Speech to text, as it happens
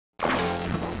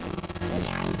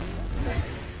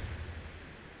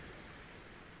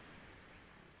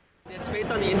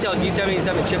the Intel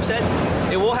Z77 chipset.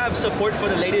 It will have support for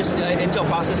the latest Intel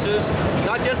processors,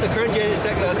 not just the current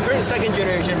second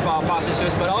generation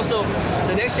processors, but also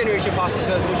the next generation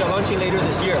processors, which are launching later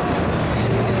this year.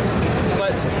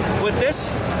 But with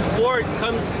this board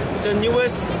comes the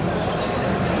newest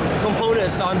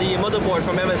components on the motherboard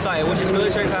from MSI, which is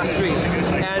Military Class 3.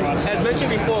 And as mentioned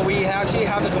before, we actually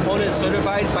have the components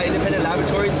certified by independent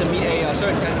laboratories to meet a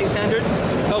certain testing standard.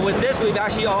 But with this, we've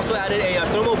actually also added a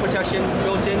thermal protection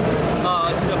built in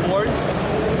to the board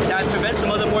that prevents the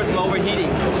motherboards from overheating.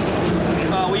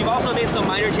 We've also made some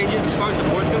minor changes as far as the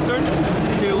board's concerned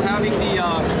to having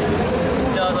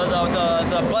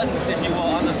the buttons, if you will,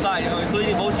 on the side,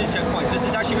 including voltage checkpoints. This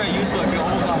is actually very useful if you're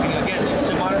overclocking. Again, it's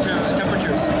to monitor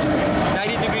temperatures.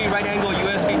 90-degree right-angle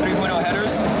USB 3.0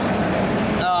 headers.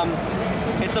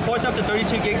 It supports up to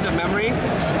 32 gigs of memory.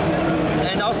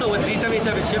 And also with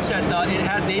Z77 chipset, it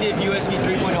has native USB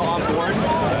 3.0 on board,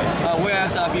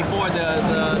 whereas before the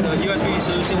USB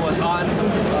solution was on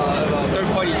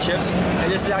third-party chips.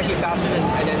 And this is actually faster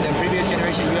than previous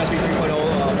generation USB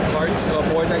 3.0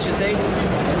 cards, boards I should say.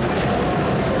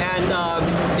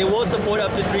 And it will support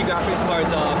up to 3 graphics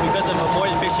cards because of a more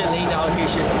efficient lane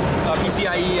allocation,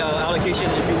 PCIe allocation,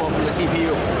 if you will, from the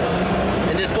CPU.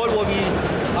 And this board will be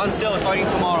on sale starting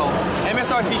tomorrow.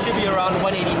 MSRP should be around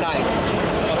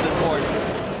 $189 of this board.